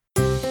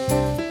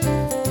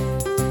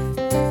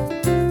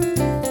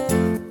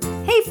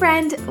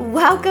friend,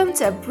 welcome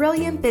to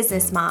Brilliant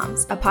Business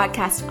Moms, a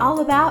podcast all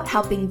about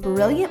helping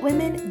brilliant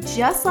women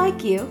just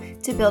like you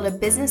to build a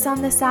business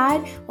on the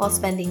side while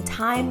spending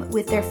time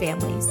with their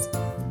families.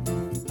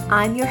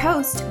 I'm your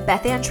host,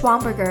 Beth Ann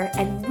Schwamberger,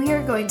 and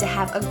we're going to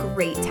have a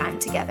great time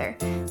together.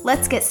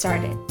 Let's get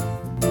started.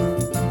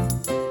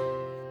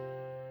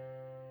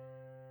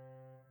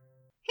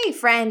 Hey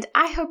friend,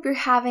 I hope you're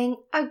having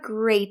a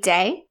great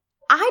day.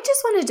 I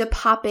just wanted to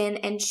pop in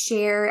and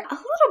share a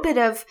little bit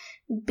of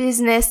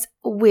business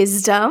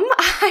wisdom,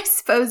 I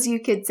suppose you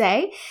could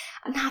say.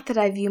 Not that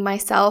I view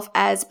myself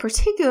as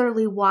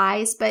particularly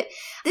wise, but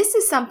this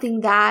is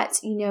something that,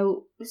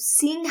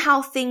 seeing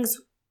how things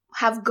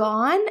have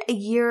gone a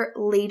year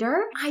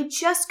later, I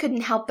just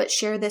couldn't help but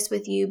share this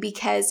with you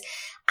because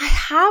I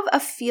have a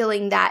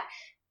feeling that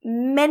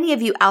many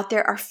of you out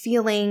there are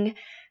feeling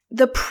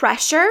the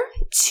pressure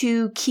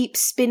to keep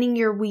spinning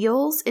your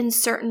wheels in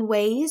certain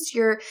ways.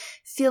 You're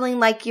feeling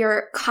like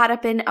you're caught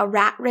up in a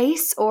rat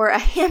race or a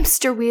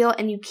hamster wheel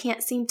and you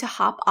can't seem to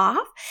hop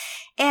off.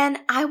 And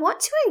I want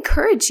to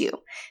encourage you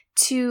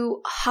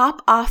to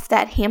hop off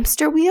that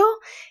hamster wheel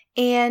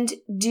and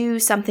do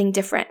something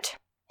different.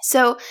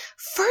 So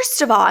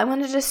first of all, I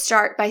wanted to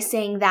start by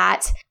saying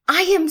that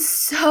I am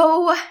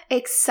so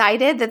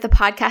excited that the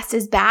podcast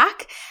is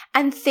back.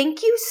 And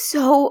thank you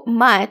so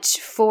much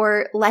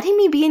for letting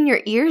me be in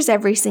your ears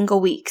every single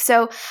week.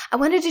 So I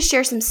wanted to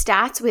share some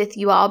stats with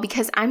you all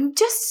because I'm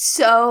just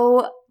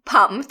so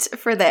pumped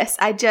for this.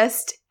 I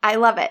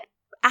love it.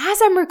 As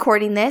I'm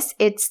recording this,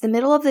 it's the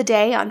middle of the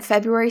day on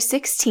February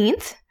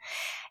 16th.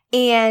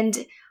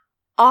 And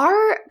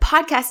our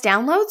podcast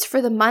downloads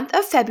for the month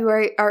of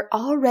February are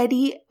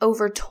already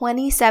over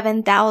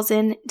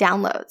 27,000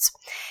 downloads.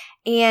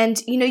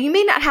 And, you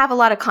may not have a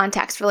lot of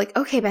context for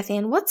okay, Beth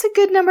Ann, what's a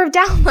good number of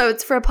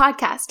downloads for a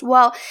podcast?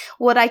 Well,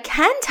 what I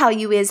can tell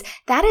you is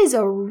that is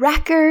a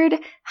record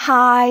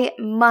high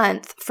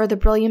month for the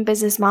Brilliant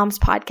Business Moms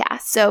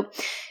podcast. So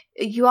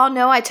you all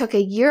know I took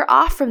a year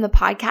off from the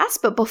podcast,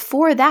 but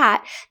before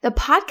that, the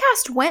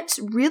podcast went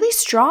really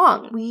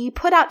strong. We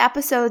put out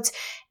episodes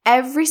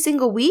every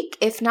single week,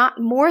 if not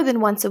more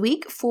than once a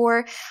week,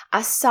 for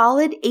a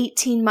solid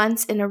 18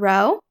 months in a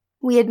row.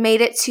 We had made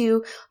it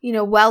to,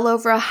 well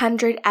over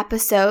 100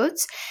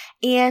 episodes.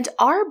 And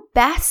our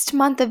best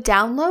month of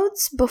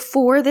downloads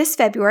before this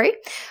February,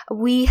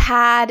 we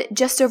had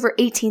just over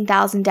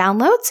 18,000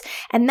 downloads.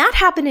 And that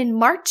happened in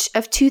March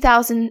of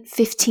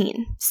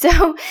 2015.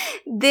 So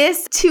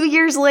this 2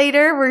 years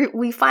later,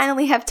 we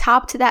finally have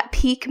topped that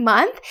peak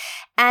month.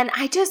 And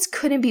I just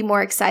couldn't be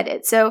more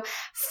excited. So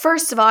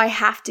first of all, I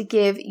have to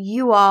give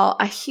you all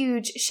a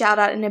huge shout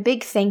out and a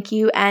big thank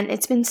you. And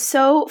it's been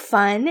so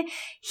fun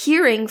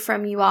hearing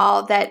from you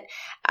all that,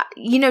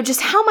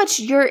 just how much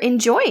you're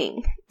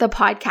enjoying the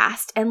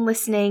podcast and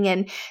listening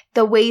and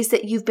the ways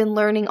that you've been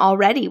learning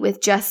already with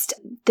just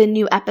the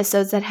new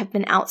episodes that have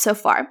been out so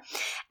far.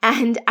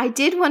 And I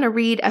did want to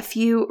read a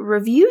few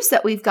reviews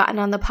that we've gotten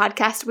on the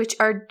podcast, which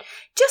are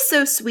just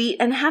so sweet.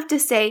 And I have to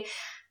say,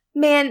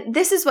 man,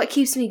 this is what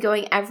keeps me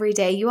going every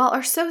day. You all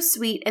are so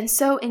sweet and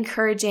so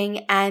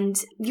encouraging, and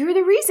you're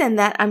the reason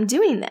that I'm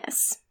doing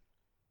this.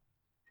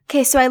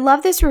 Okay, so I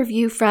love this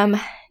review from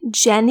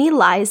Jenny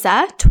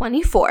Liza,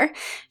 24.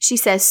 She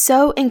says,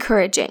 so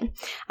encouraging.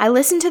 I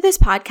listen to this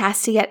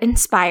podcast to get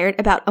inspired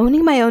about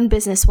owning my own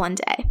business one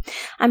day.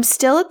 I'm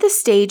still at the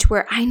stage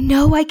where I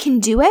know I can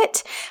do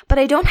it, but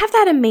I don't have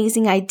that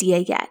amazing idea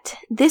yet.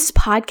 This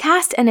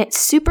podcast and its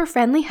super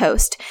friendly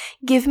host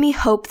give me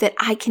hope that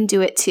I can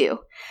do it too.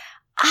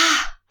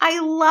 I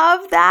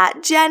love that,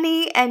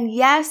 Jenny. And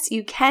yes,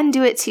 you can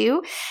do it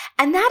too.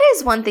 And that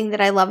is one thing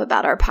that I love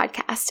about our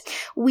podcast.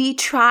 We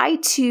try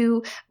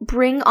to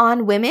bring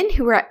on women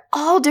who are at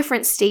all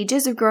different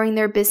stages of growing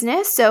their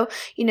business. So,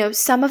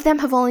 some of them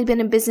have only been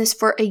in business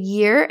for a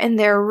year and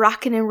they're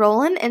rocking and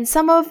rolling. And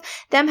some of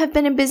them have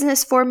been in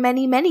business for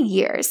many, many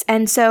years.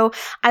 And so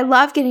I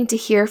love getting to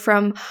hear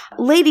from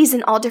ladies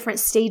in all different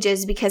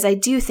stages because I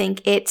do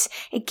think it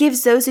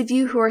gives those of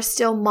you who are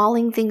still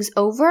mulling things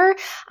over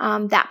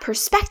that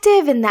perspective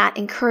and that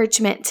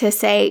encouragement to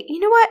say, you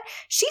know what,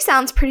 she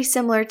sounds pretty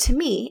similar to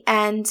me.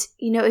 And,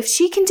 if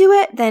she can do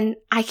it, then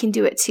I can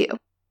do it too.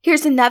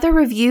 Here's another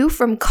review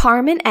from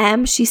Carmen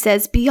M. She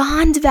says,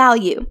 beyond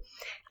value.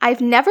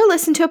 I've never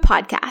listened to a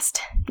podcast,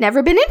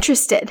 never been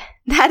interested.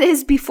 That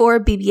is before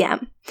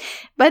BBM.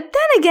 But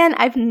then again,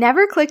 I've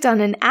never clicked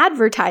on an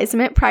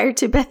advertisement prior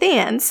to Beth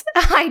Ann's.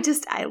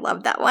 I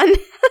love that one.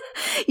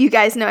 You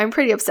guys know I'm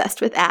pretty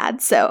obsessed with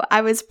ads, so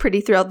I was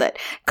pretty thrilled that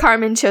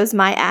Carmen chose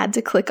my ad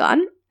to click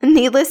on.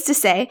 Needless to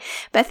say,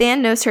 Beth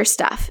Ann knows her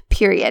stuff,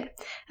 period.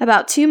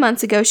 About 2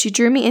 months ago, she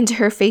drew me into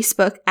her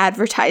Facebook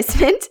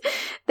advertisement.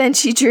 Then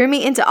she drew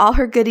me into all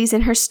her goodies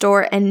in her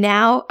store and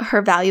now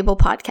her valuable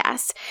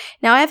podcast.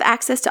 Now I have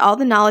access to all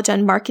the knowledge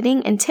on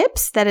marketing and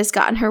tips that has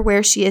gotten her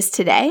where she is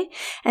today.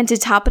 And to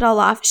top it all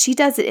off, she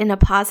does it in a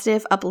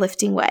positive,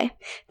 uplifting way.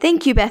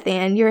 Thank you, Beth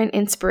Ann. You're an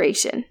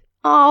inspiration.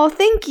 Oh,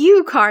 thank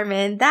you,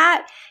 Carmen.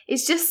 That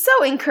is just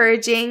so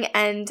encouraging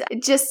and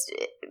just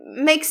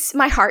makes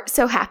my heart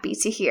so happy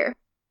to hear.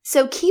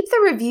 So keep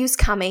the reviews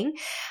coming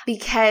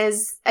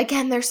because,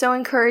 again, they're so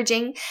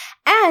encouraging.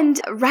 And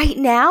right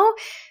now,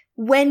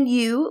 when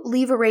you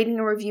leave a rating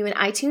and review in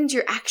iTunes,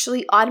 you're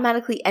actually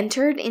automatically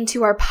entered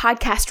into our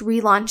podcast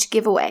relaunch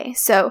giveaway.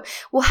 So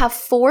we'll have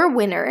 4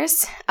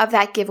 winners of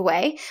that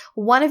giveaway.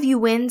 One of you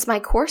wins my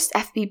course,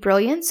 FB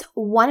Brilliance.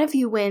 One of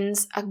you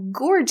wins a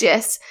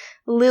gorgeous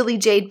Lily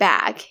Jade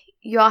bag.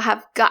 You all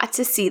have got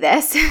to see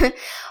this.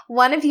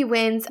 One of you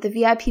wins the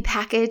VIP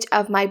package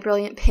of my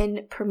Brilliant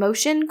Pin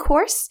promotion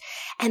course,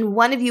 and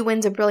one of you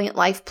wins a Brilliant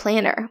Life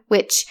planner,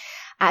 which,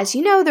 as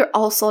you know, they're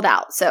all sold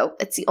out. So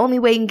it's the only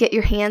way you can get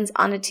your hands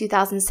on a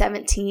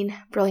 2017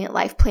 Brilliant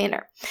Life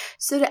planner.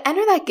 So to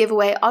enter that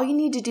giveaway, all you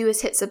need to do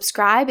is hit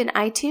subscribe in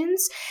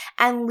iTunes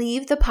and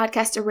leave the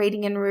podcast a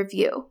rating and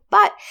review.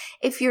 But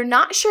if you're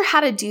not sure how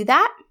to do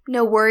that,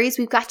 no worries,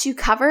 we've got you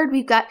covered.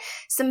 We've got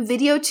some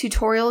video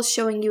tutorials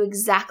showing you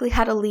exactly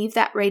how to leave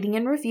that rating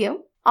and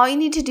review. All you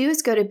need to do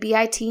is go to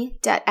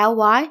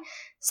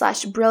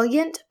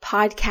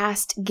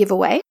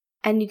bit.ly/brilliantpodcastgiveaway,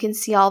 and you can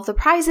see all of the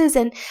prizes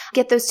and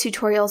get those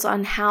tutorials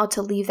on how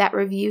to leave that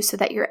review so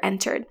that you're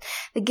entered.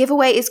 The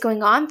giveaway is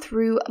going on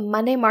through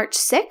Monday, March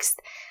 6th,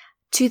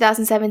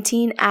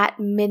 2017 at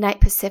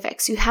midnight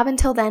Pacific. So you have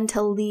until then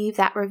to leave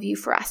that review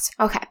for us.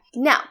 Okay.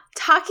 Now,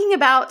 talking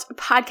about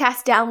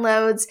podcast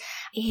downloads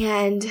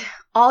and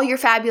all your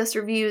fabulous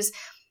reviews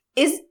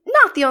is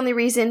not the only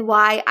reason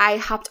why I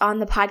hopped on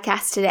the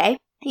podcast today.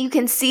 You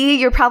can see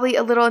you're probably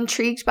a little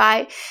intrigued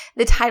by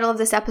the title of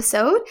this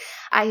episode.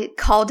 I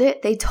called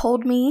it, They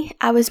Told Me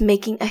I Was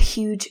Making a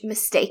Huge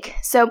Mistake.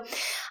 So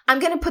I'm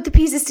going to put the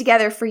pieces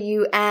together for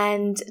you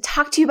and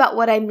talk to you about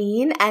what I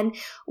mean and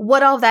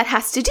what all of that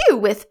has to do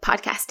with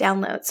podcast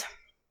downloads.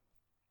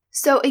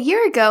 So a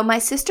year ago, my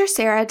sister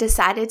Sarah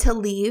decided to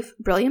leave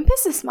Brilliant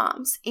Business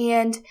Moms.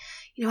 And,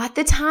 at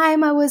the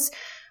time I was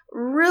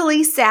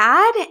really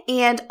sad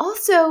and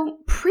also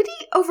pretty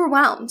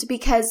overwhelmed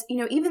because,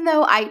 even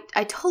though I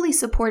totally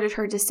supported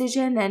her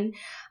decision and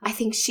I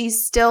think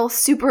she's still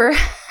super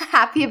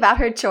happy about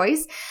her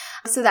choice,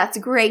 so that's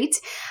great,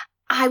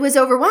 I was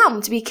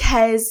overwhelmed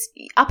because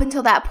up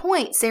until that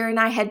point, Sarah and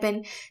I had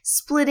been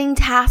splitting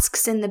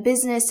tasks in the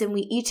business and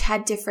we each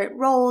had different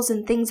roles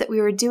and things that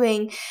we were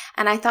doing.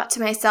 And I thought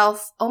to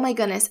myself, oh my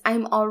goodness,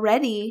 I'm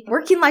already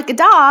working like a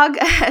dog,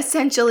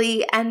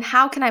 essentially. And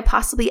how can I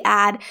possibly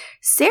add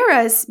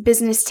Sarah's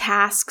business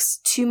tasks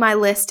to my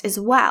list as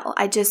well?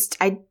 I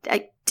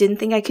didn't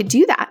think I could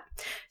do that.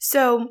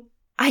 So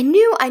I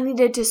knew I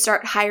needed to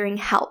start hiring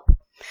help.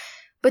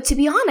 But to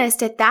be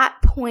honest, at that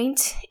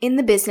point in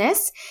the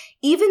business,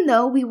 even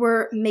though we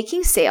were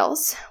making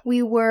sales,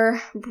 we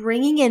were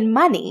bringing in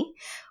money,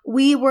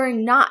 we were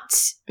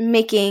not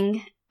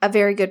making a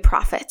very good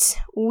profit.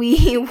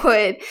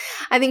 I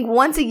think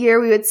once a year,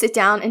 we would sit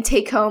down and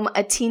take home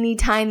a teeny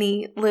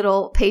tiny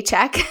little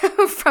paycheck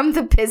from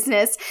the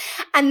business.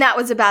 And that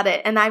was about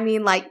it. And I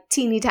mean like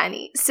teeny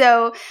tiny.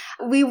 So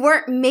we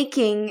weren't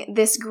making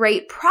this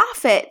great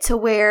profit to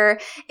where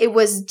it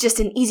was just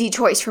an easy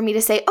choice for me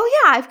to say,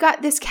 oh yeah, I've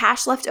got this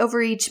cash left over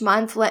each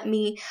month. Let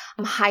me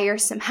hire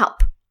some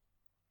help.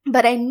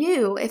 But I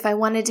knew if I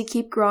wanted to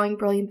keep growing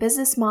Brilliant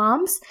Business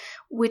Moms,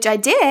 which I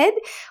did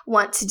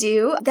want to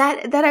do,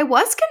 that I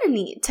was going to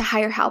need to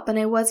hire help and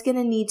I was going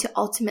to need to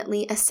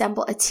ultimately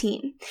assemble a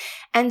team.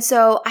 And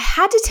so I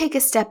had to take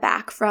a step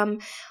back from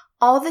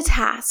all the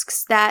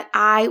tasks that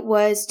I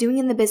was doing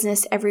in the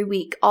business every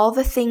week, all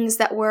the things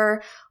that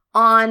were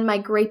on my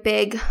great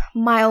big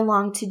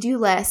mile-long to-do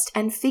list,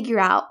 and figure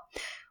out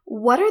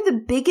what are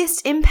the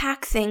biggest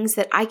impact things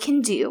that I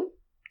can do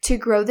to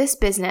grow this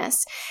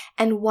business,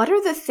 and what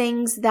are the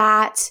things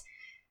that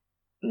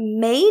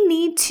may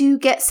need to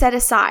get set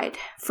aside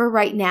for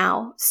right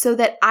now so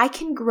that I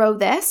can grow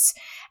this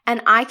and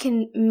I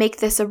can make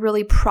this a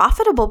really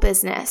profitable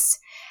business,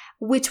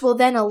 which will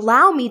then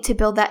allow me to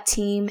build that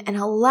team and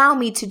allow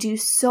me to do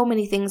so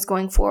many things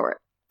going forward.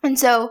 And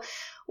so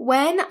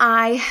when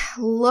I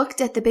looked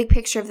at the big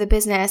picture of the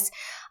business,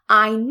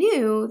 I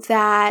knew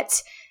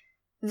that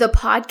the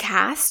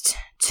podcast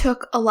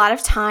took a lot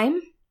of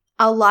time,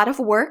 a lot of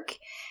work,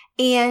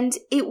 and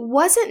it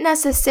wasn't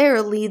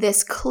necessarily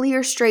this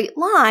clear straight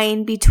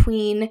line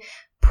between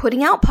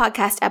putting out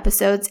podcast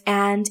episodes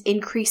and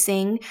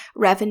increasing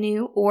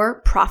revenue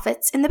or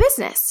profits in the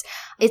business.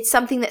 It's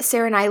something that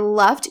Sarah and I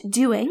loved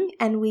doing,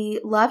 and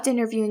we loved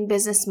interviewing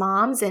business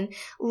moms and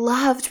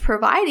loved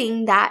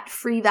providing that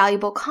free,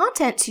 valuable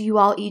content to you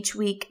all each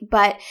week.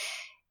 But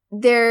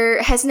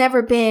there has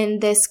never been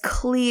this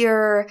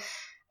clear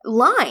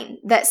line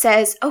that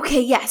says, okay,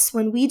 yes,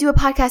 when we do a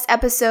podcast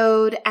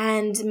episode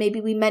and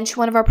maybe we mention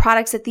one of our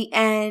products at the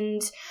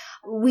end,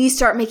 we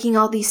start making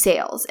all these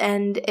sales.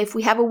 And if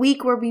we have a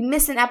week where we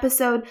miss an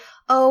episode,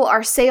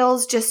 our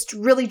sales just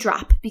really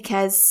drop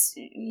because,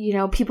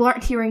 people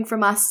aren't hearing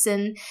from us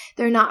and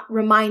they're not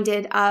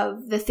reminded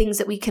of the things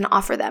that we can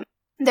offer them.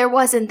 There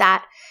wasn't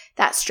that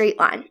straight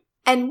line.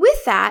 And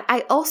with that,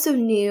 I also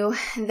knew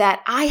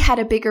that I had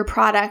a bigger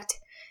product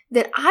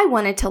that I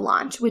wanted to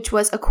launch, which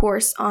was a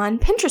course on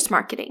Pinterest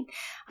marketing.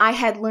 I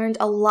had learned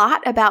a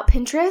lot about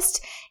Pinterest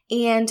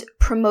and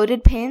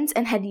promoted pins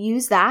and had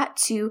used that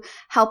to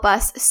help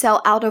us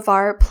sell out of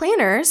our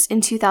planners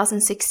in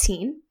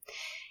 2016.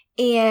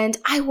 And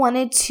I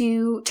wanted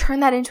to turn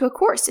that into a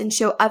course and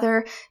show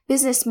other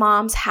business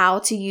moms how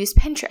to use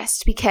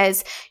Pinterest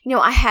because,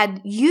 I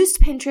had used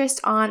Pinterest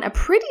on a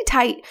pretty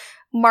tight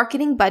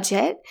marketing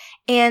budget.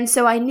 And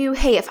so I knew,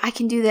 hey, if I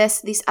can do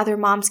this, these other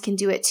moms can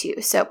do it too.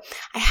 So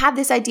I had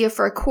this idea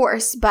for a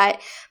course,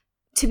 but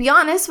to be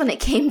honest, when it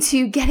came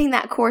to getting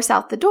that course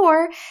out the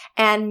door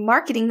and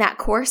marketing that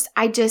course,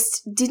 I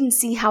just didn't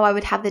see how I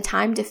would have the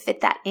time to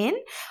fit that in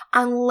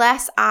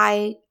unless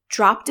I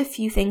dropped a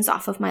few things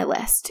off of my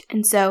list.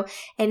 And so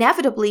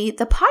inevitably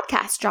the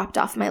podcast dropped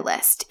off my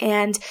list.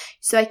 And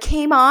so I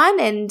came on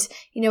and,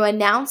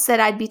 announced that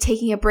I'd be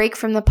taking a break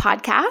from the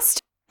podcast.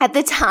 At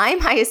the time,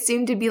 I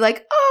assumed it'd be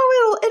like,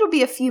 oh, it'll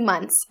be a few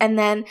months and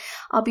then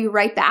I'll be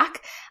right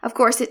back. Of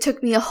course, it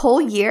took me a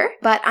whole year,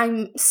 but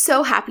I'm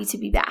so happy to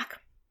be back.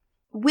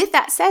 With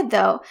that said,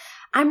 though,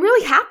 I'm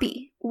really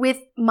happy with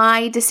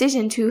my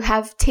decision to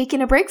have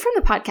taken a break from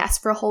the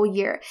podcast for a whole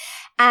year.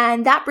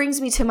 And that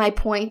brings me to my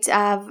point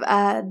of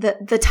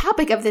the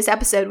topic of this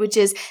episode, which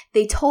is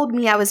they told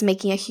me I was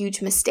making a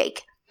huge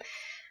mistake.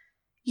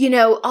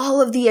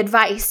 All of the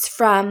advice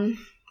from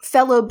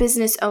fellow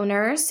business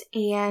owners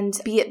and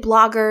be it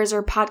bloggers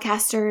or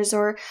podcasters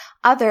or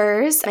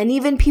others, and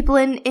even people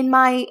in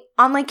my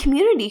online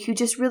community who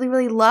just really,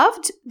 really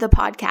loved the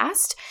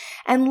podcast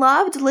and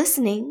loved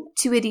listening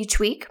to it each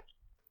week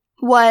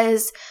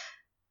was,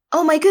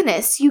 oh my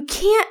goodness, you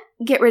can't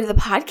get rid of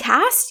the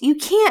podcast. You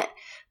can't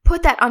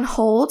put that on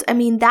hold. I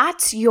mean,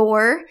 that's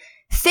your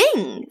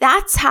thing.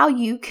 That's how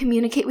you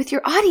communicate with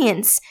your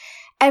audience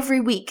every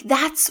week.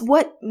 That's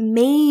what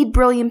made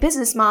Brilliant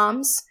Business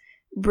Moms,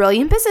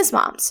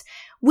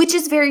 which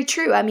is very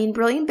true. I mean,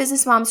 Brilliant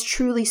Business Moms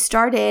truly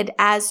started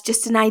as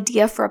just an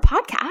idea for a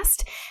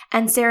podcast.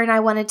 And Sarah and I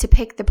wanted to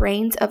pick the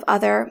brains of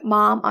other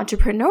mom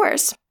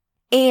entrepreneurs.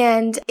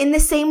 And in the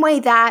same way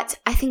that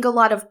I think a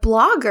lot of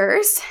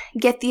bloggers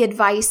get the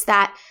advice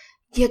that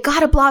you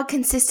gotta blog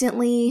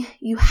consistently,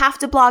 you have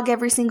to blog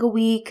every single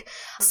week.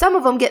 Some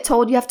of them get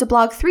told you have to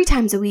blog 3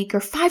 times a week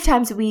or 5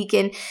 times a week.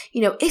 And,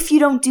 if you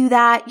don't do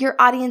that, your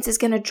audience is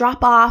gonna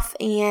drop off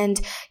and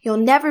you'll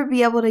never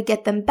be able to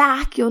get them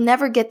back. You'll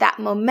never get that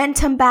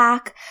momentum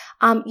back.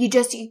 You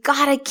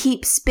gotta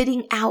keep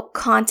spitting out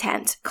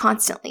content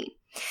constantly.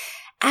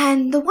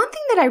 And the one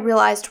thing that I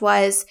realized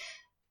was,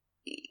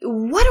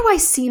 what do I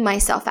see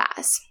myself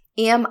as?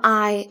 Am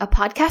I a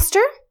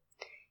podcaster?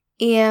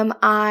 Am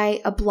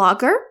I a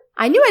blogger?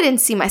 I knew I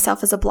didn't see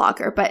myself as a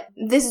blogger, but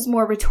this is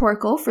more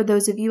rhetorical for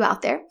those of you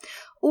out there.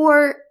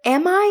 Or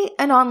am I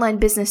an online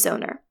business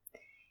owner?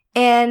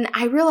 And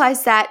I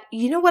realized that,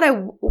 what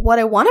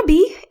I want to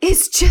be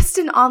is just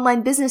an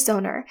online business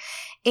owner.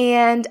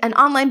 And an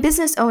online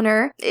business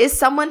owner is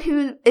someone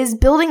who is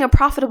building a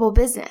profitable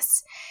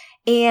business.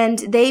 And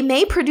they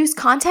may produce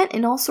content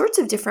in all sorts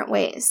of different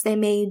ways. They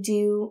may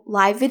do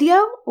live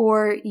video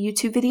or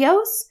YouTube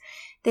videos.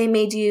 They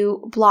may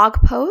do blog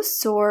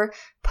posts or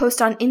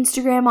post on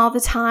Instagram all the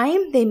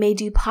time. They may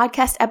do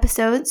podcast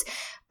episodes,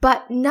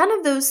 but none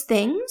of those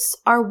things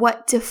are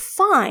what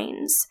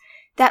defines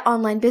that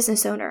online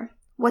business owner.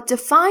 What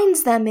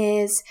defines them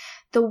is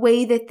the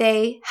way that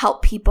they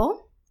help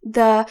people,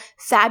 the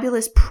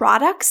fabulous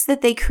products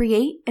that they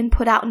create and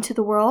put out into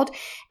the world,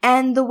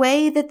 and the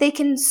way that they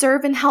can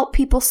serve and help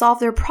people solve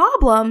their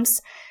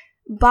problems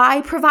by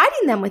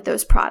providing them with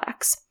those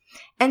products.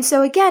 And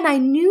so again, I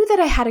knew that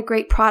I had a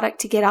great product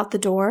to get out the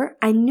door.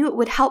 I knew it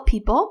would help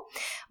people,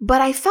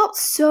 but I felt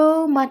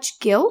so much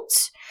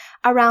guilt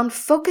around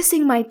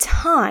focusing my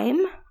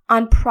time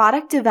on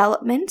product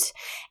development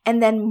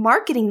and then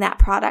marketing that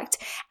product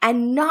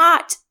and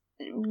not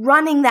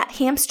running that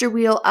hamster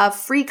wheel of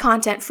free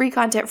content,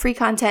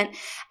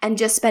 and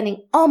just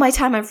spending all my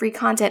time on free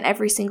content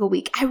every single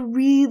week. I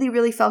really,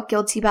 really felt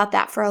guilty about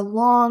that for a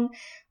long,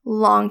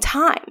 long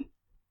time.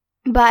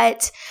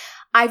 But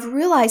I've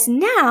realized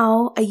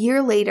now, a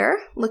year later,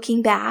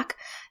 looking back,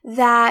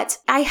 that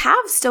I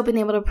have still been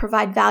able to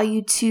provide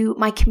value to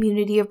my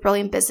community of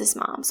brilliant business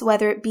moms,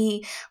 whether it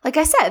be, like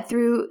I said,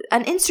 through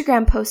an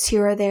Instagram post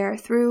here or there,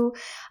 through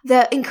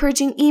the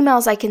encouraging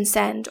emails I can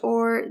send,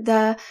 or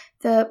the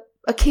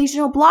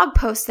occasional blog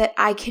posts that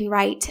I can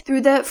write, through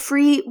the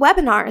free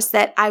webinars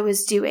that I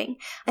was doing.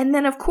 And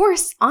then, of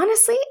course,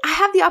 honestly, I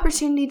have the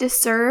opportunity to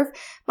serve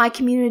my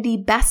community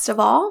best of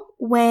all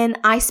when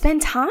I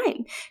spend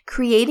time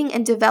creating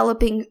and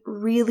developing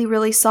really,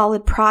 really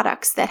solid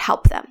products that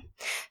help them.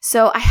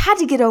 So I had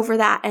to get over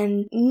that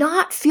and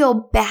not feel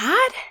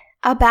bad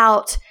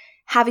about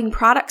having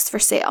products for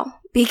sale,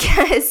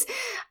 because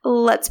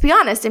let's be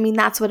honest, I mean,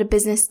 that's what a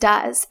business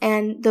does.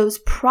 And those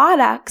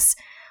products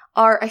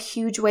are a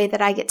huge way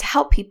that I get to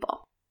help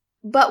people.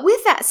 But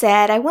with that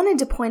said, I wanted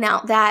to point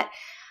out that,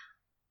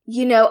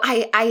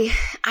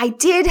 I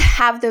did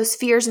have those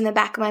fears in the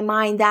back of my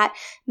mind that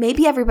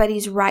maybe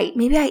everybody's right.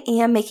 Maybe I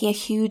am making a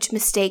huge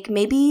mistake.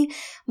 Maybe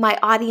my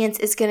audience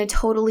is going to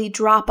totally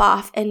drop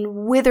off and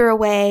wither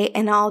away,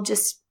 and I'll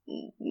just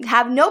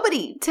have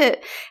nobody to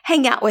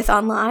hang out with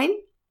online.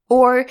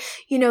 Or,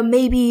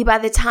 maybe by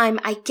the time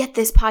I get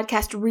this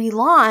podcast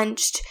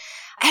relaunched,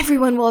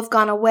 everyone will have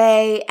gone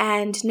away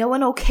and no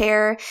one will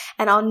care,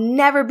 and I'll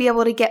never be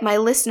able to get my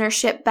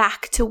listenership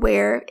back to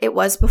where it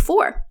was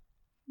before.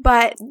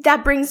 But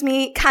that brings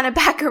me kind of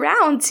back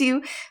around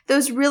to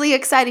those really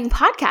exciting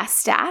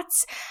podcast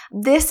stats.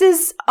 This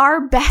is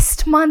our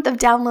best month of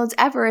downloads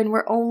ever, and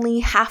we're only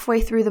halfway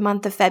through the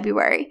month of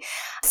February.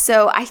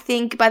 So I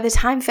think by the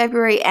time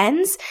February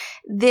ends,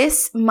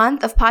 this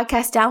month of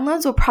podcast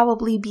downloads will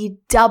probably be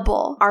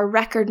double our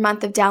record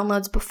month of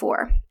downloads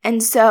before.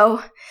 And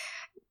so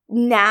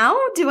now,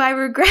 do I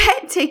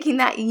regret taking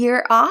that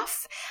year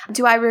off?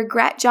 Do I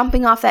regret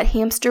jumping off that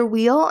hamster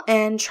wheel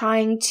and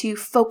trying to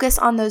focus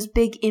on those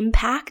big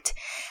impact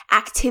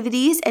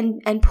activities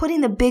and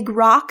putting the big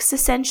rocks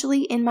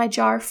essentially in my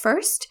jar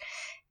first?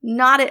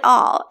 Not at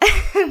all,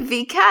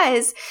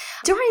 because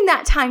during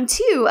that time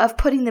too of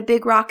putting the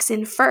big rocks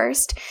in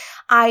first,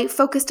 I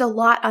focused a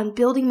lot on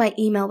building my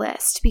email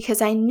list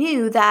because I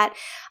knew that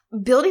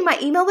building my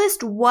email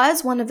list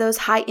was one of those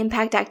high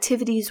impact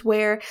activities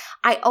where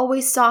I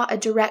always saw a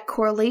direct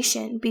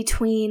correlation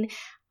between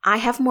I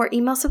have more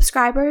email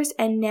subscribers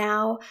and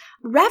now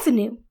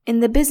revenue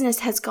in the business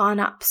has gone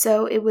up.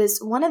 So it was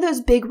one of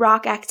those big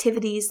rock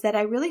activities that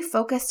I really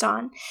focused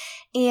on.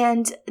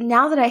 And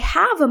now that I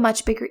have a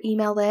much bigger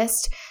email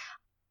list,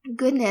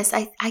 goodness,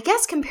 I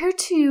guess compared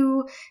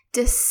to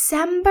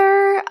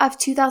December of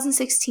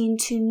 2016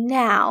 to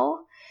now,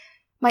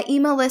 my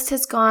email list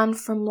has gone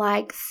from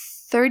like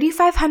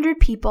 3,500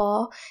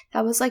 people,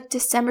 that was like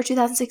December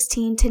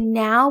 2016, to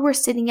now we're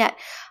sitting at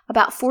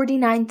about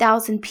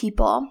 49,000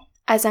 people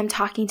as I'm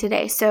talking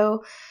today.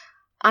 So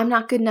I'm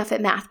not good enough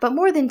at math, but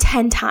more than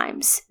 10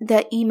 times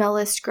the email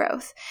list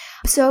growth.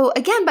 So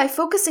again, by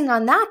focusing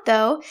on that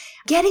though,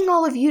 getting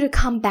all of you to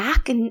come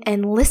back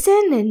and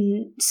listen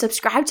and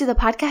subscribe to the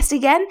podcast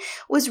again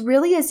was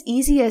really as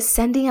easy as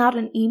sending out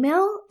an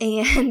email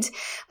and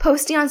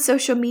posting on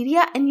social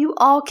media, and you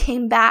all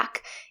came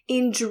back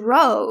in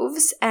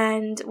droves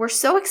and we're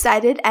so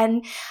excited.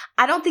 And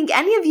I don't think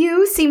any of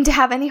you seem to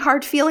have any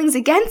hard feelings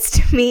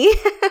against me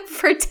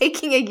for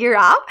taking a year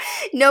off.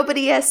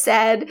 Nobody has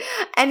said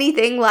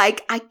anything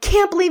like, I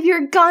can't believe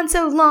you're gone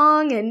so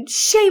long and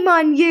shame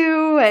on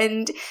you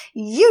and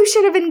you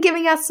should have been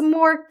giving us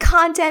more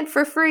content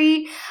for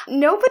free.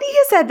 Nobody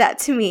has said that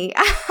to me.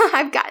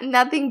 I've gotten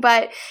nothing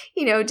but,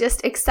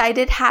 just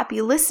excited,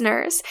 happy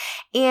listeners.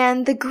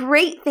 And the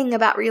great thing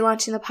about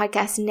relaunching the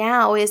podcast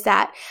now is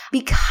that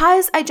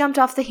because I jumped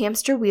off the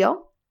hamster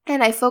wheel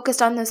and I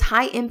focused on those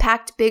high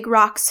impact big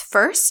rocks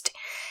first,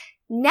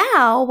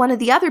 now one of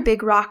the other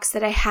big rocks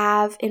that I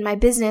have in my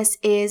business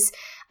is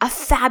a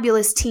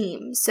fabulous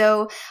team.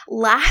 So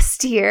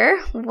last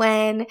year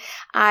when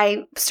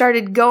I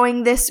started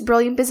going this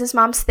Brilliant Business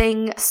Moms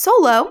thing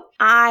solo,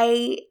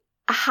 I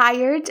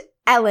hired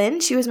Ellen.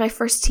 She was my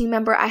first team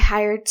member I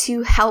hired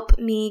to help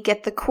me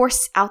get the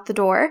course out the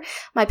door,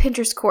 my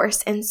Pinterest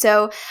course. And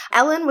so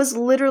Ellen was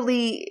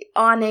literally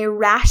on a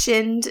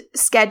rationed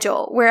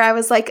schedule where I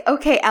was like,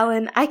 okay,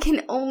 Ellen, I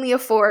can only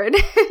afford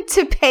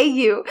to pay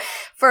you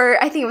for,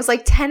 I think it was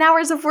like 10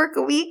 hours of work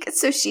a week.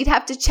 So she'd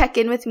have to check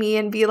in with me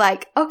and be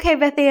like, okay,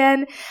 Beth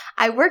Ann,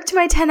 I worked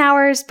my 10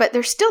 hours, but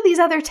there's still these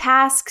other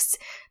tasks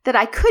that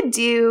I could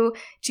do.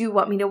 Do you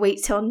want me to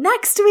wait till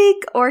next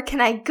week, or can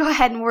I go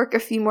ahead and work a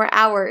few more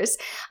hours?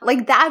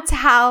 Like, that's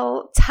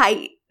how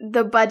tight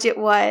the budget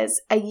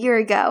was a year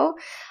ago.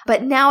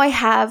 But now I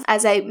have,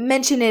 as I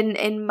mentioned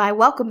in my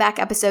welcome back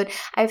episode,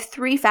 I have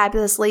 3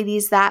 fabulous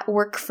ladies that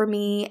work for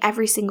me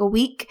every single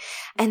week.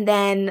 And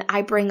then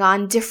I bring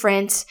on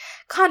different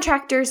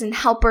contractors and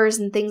helpers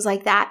and things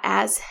like that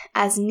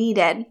as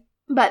needed.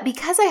 But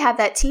because I have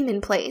that team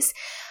in place,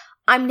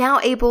 I'm now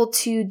able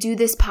to do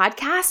this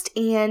podcast,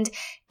 and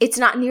it's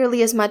not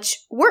nearly as much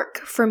work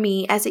for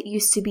me as it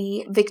used to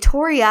be.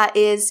 Victoria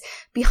is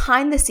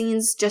behind the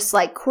scenes, just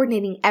like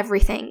coordinating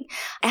everything.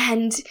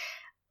 And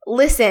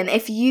listen,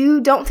 if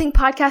you don't think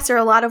podcasts are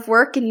a lot of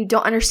work and you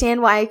don't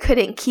understand why I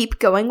couldn't keep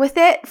going with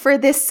it for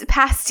this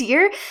past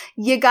year,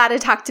 you got to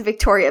talk to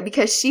Victoria,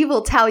 because she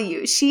will tell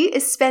you she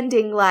is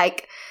spending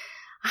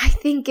I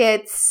think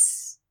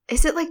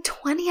is it like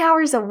 20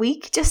 hours a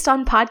week just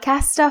on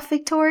podcast stuff,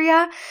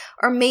 Victoria?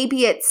 Or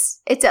maybe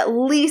it's at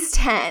least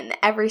 10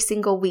 every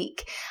single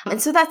week.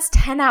 And so that's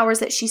 10 hours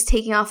that she's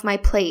taking off my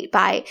plate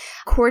by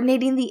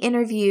coordinating the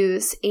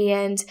interviews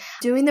and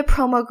doing the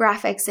promo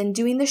graphics and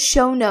doing the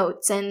show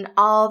notes and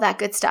all that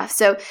good stuff.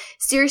 So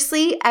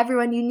seriously,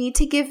 everyone, you need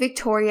to give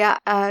Victoria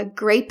a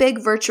great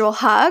big virtual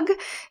hug,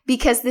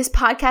 because this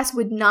podcast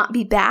would not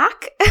be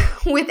back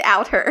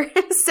without her.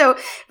 So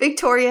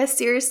Victoria,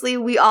 seriously,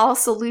 we all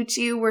salute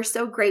you. We're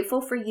so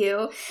grateful for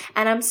you.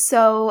 And I'm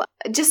so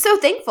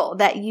thankful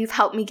that you've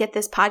helped me get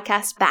this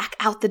podcast back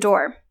out the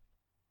door.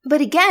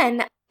 But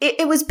again,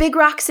 it was big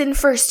rocks in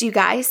first, you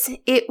guys.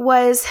 It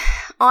was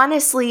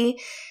honestly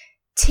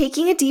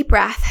taking a deep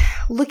breath,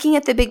 looking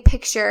at the big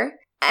picture,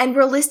 and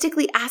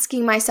realistically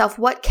asking myself,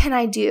 what can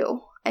I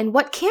do? and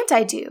what can't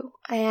I do?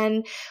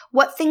 And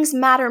what things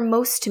matter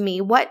most to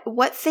me?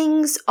 What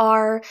things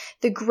are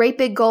the great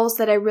big goals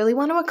that I really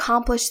want to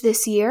accomplish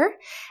this year?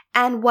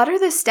 And what are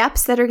the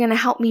steps that are going to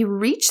help me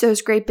reach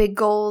those great big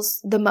goals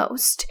the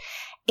most?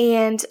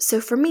 And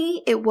so for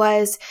me, it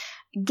was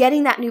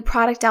getting that new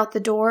product out the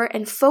door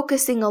and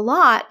focusing a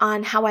lot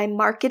on how I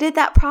marketed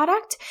that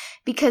product,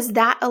 because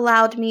that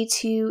allowed me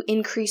to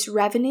increase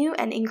revenue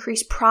and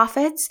increase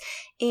profits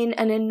in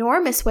an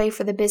enormous way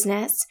for the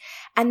business.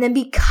 And then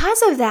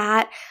because of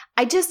that,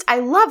 I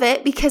love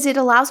it because it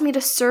allows me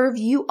to serve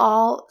you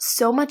all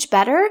so much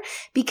better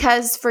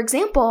because, for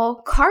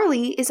example,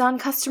 Carly is on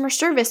customer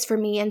service for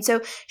me. And so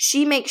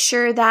she makes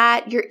sure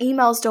that your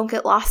emails don't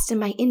get lost in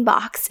my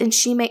inbox. And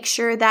she makes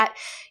sure that,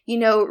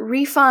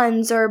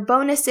 refunds or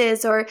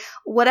bonuses or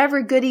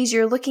whatever goodies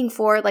you're looking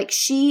for, like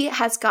she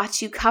has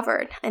got you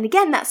covered. And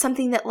again, that's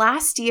something that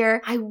last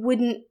year I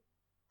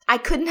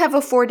couldn't have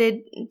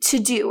afforded to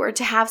do or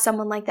to have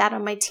someone like that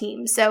on my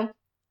team. So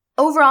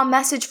overall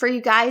message for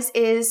you guys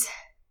is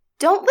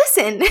don't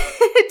listen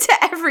to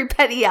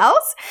everybody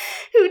else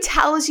who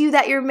tells you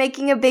that you're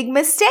making a big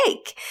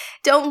mistake.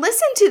 Don't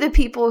listen to the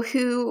people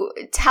who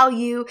tell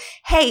you,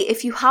 hey,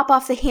 if you hop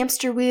off the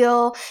hamster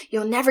wheel,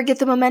 you'll never get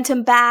the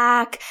momentum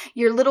back.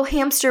 Your little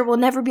hamster will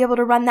never be able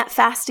to run that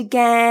fast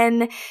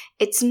again.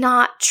 It's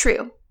not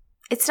true.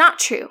 It's not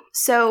true.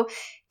 So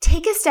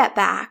take a step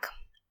back,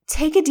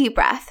 take a deep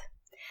breath,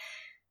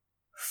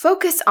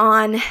 focus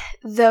on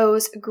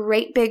those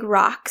great big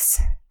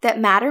rocks that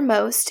matter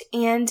most,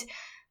 and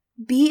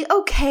be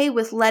okay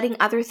with letting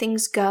other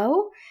things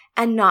go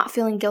and not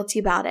feeling guilty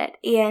about it.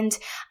 And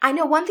I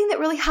know one thing that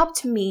really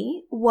helped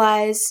me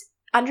was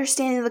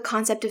understanding the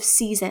concept of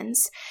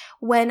seasons.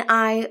 When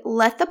I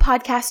let the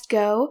podcast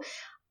go,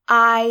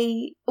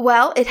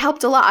 it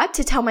helped a lot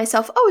to tell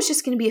myself, it's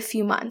just going to be a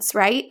few months,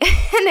 right?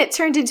 And it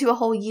turned into a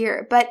whole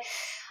year. But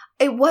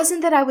it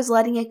wasn't that I was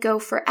letting it go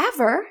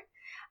forever.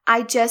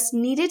 I just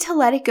needed to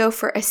let it go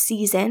for a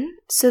season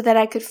so that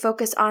I could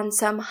focus on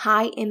some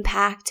high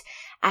impact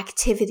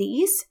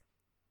activities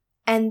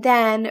and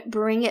then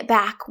bring it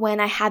back when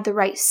I had the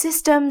right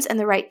systems and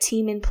the right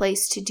team in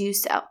place to do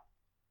so.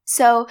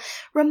 So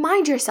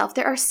remind yourself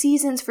there are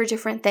seasons for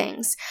different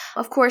things.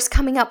 Of course,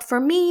 coming up for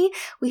me,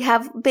 we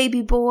have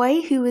baby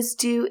boy who is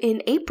due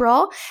in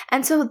April.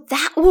 And so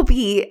that will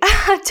be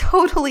a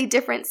totally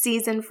different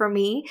season for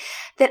me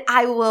that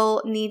I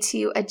will need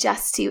to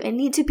adjust to and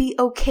need to be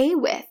okay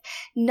with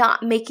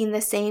not making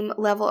the same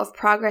level of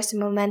progress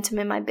and momentum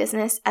in my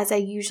business as I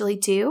usually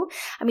do.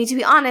 I mean, to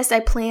be honest,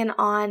 I plan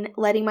on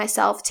letting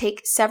myself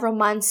take several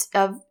months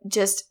of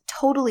just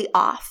totally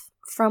off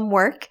from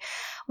work.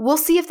 We'll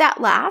see if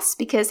that lasts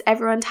because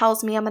everyone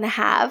tells me I'm going to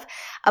have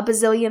a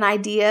bazillion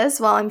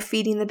ideas while I'm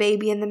feeding the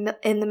baby in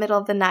the middle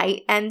of the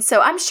night. And so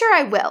I'm sure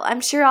I will.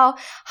 I'm sure I'll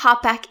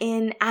hop back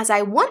in as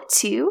I want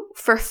to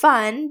for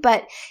fun,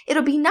 but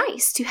it'll be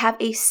nice to have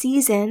a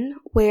season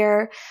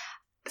where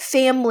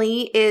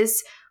family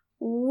is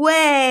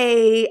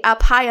way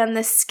up high on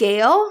the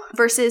scale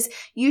versus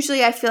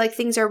usually I feel like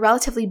things are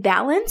relatively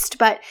balanced,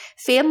 but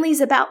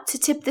family's about to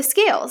tip the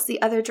scales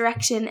the other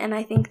direction. And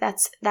I think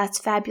that's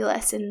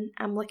fabulous and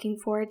I'm looking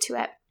forward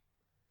to it.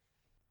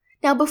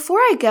 Now, before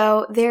I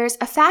go, there's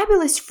a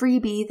fabulous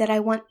freebie that I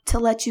want to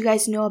let you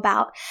guys know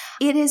about.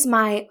 It is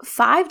my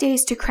 5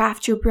 days to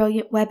craft your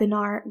brilliant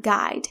webinar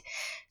guide.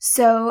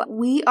 So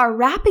we are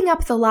wrapping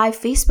up the live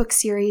Facebook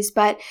series,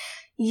 but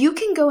you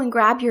can go and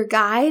grab your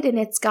guide and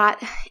it's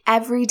got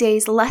every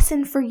day's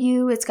lesson for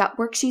you. It's got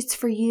worksheets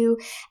for you,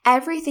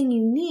 everything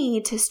you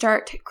need to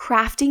start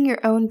crafting your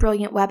own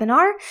brilliant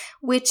webinar,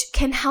 which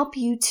can help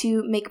you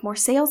to make more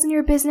sales in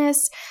your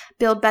business,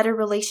 build better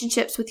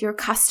relationships with your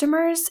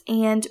customers,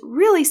 and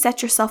really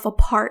set yourself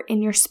apart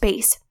in your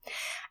space.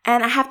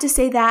 And I have to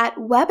say that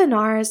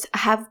webinars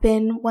have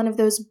been one of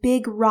those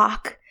big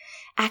rock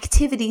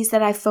activities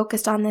that I've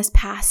focused on this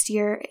past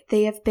year.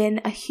 They have been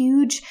a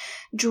huge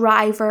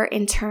driver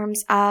in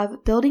terms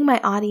of building my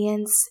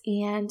audience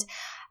and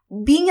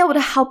being able to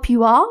help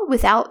you all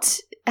without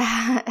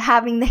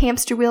having the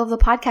hamster wheel of the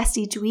podcast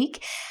each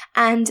week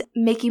and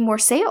making more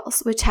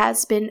sales, which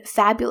has been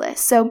fabulous.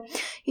 So,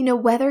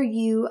 whether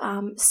you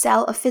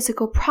sell a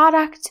physical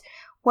product,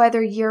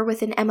 whether you're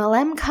with an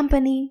MLM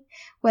company,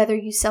 whether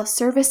you sell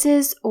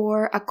services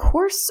or a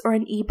course or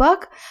an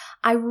ebook,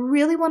 I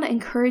really want to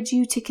encourage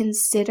you to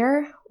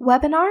consider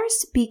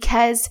webinars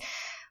because,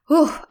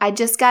 I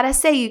just gotta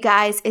say, you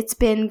guys, it's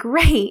been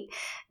great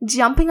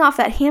jumping off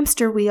that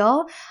hamster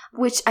wheel,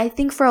 which I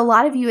think for a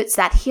lot of you, it's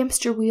that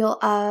hamster wheel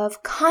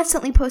of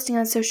constantly posting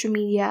on social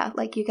media.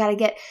 Like you gotta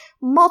get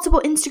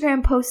multiple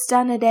Instagram posts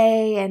done a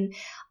day and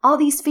all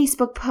these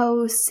Facebook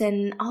posts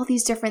and all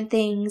these different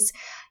things.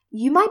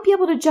 You might be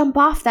able to jump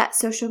off that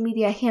social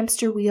media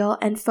hamster wheel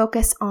and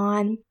focus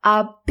on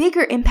a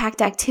bigger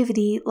impact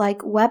activity like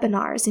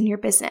webinars in your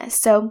business.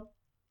 So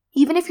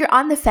Even if you're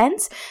on the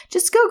fence,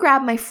 just go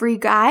grab my free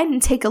guide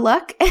and take a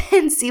look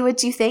and see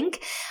what you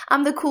think.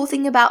 The cool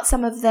thing about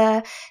some of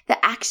the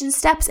action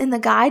steps in the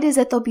guide is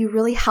that they'll be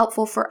really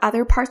helpful for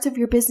other parts of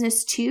your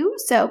business too.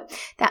 So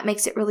that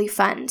makes it really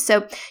fun.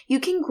 So you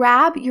can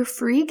grab your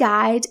free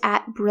guide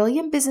at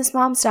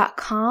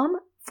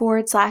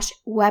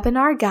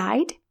brilliantbusinessmoms.com/webinar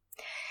guide.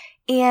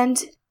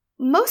 And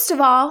most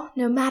of all,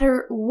 no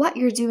matter what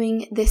you're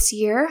doing this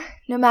year,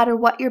 no matter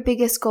what your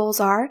biggest goals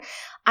are,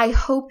 I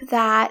hope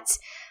that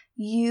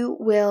you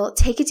will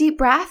take a deep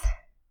breath,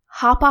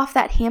 hop off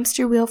that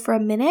hamster wheel for a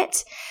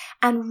minute,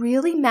 and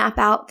really map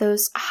out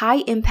those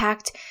high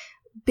impact,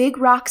 big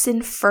rocks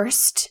in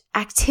first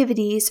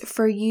activities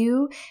for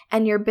you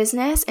and your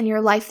business and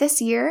your life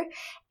this year.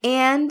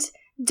 And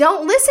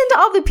don't listen to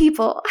all the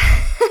people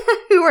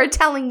who are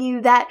telling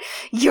you that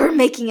you're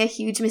making a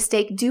huge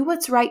mistake. Do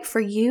what's right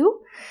for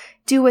you.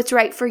 Do what's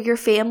right for your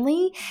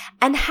family,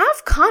 and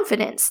have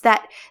confidence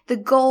that the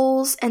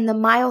goals and the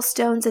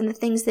milestones and the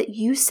things that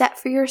you set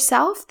for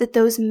yourself, that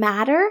those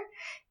matter,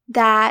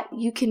 that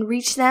you can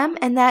reach them,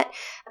 and that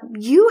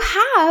you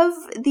have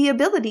the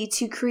ability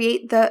to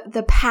create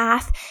the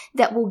path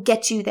that will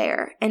get you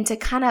there, and to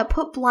kind of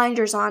put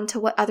blinders on to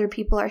what other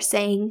people are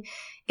saying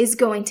is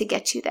going to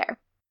get you there.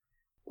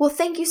 Well,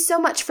 thank you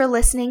so much for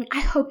listening. I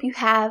hope you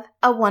have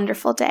a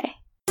wonderful day.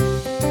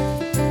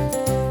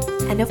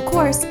 And of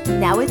course,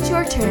 now it's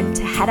your turn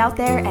to head out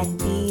there and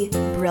be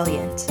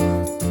brilliant.